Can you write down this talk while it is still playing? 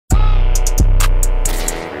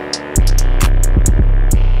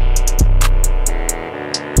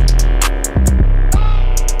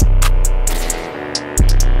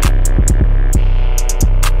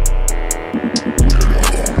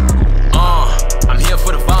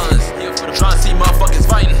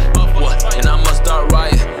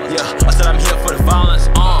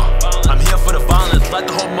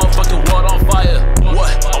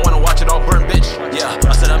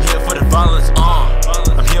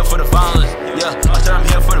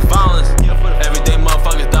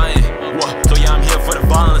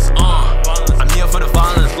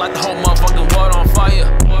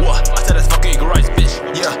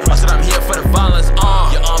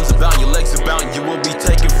down, you will be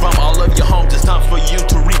taken from all of your homes. It's time for you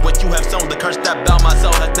to reap what you have sown. The curse that bound my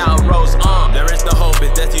soul has now arose. There is no hope,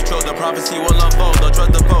 if death you chose, the prophecy will unfold. Don't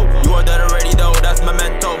trust the Pope, you are dead already though, that's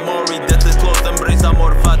memento mori. Death is close, embrace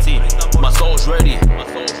amor fati. My soul's ready,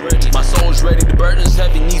 my soul's ready. The burden's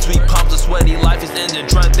heavy, knees weak, palms are sweaty. Life is ending,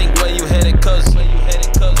 try and think where you headed, cause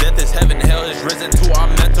death is heaven, hell is risen. To our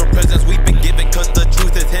mental prisons we've been given, cause the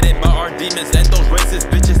truth is hidden by our demons and those racist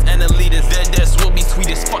bitches and elitists. Their deaths will be sweet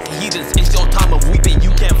as fucking heathens. It's your time of weeping,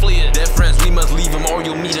 you can't flee it. Dead friends, we must leave them or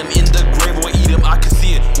you'll meet them in the grave or eat them. I can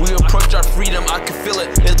see it, we approach our freedom, I can feel it.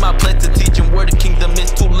 It's my place to teach them where the kingdom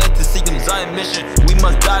is. Too late to seek them, Zion mission. We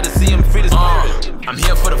must die to see them free the spirit. I'm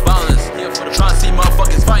here for the violence, trying to see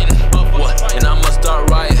motherfuckers fighting. What? And I must start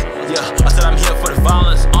right. Yeah, I said I'm here for the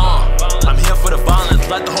violence. I'm here for the violence,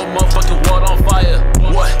 light the whole motherfucking world on fire.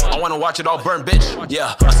 What? I wanna watch it all burn, bitch.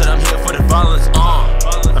 Yeah, I said I'm here for the violence.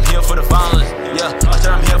 I'm here for the violence. Yeah, I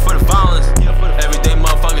said I'm here for the violence. Everyday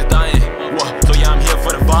motherfuckers dying. What? So yeah, I'm here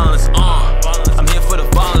for the violence. I'm here for the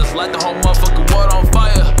violence, light the whole motherfucking world on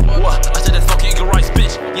fire. What? I said that's fucking equal rights,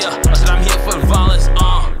 bitch. Yeah, I said I'm here for the violence.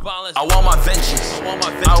 I want my vengeance.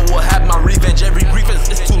 I will have my revenge. Every grievance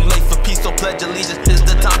is too late for peace, so pledge allegiance. It's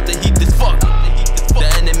the time to heat this fuck. The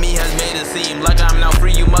enemy has made it seem like I'm now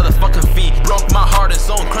free, you motherfucking fiend. Broke my heart and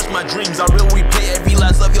soul, crushed my dreams. I will repay every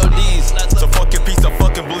last of your deeds. So fuck your peace, I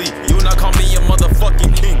fucking believe. You not call me a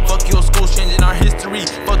motherfucking king. Fuck your school, changing our history.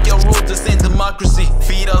 Fuck your rules, this ain't democracy.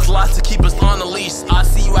 Feed us lies to keep us on the leash. I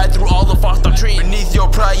see right through all the false doctrine. Beneath your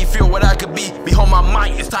pride, you feel what I could be. Behold my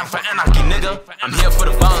might, it's time for anarchy.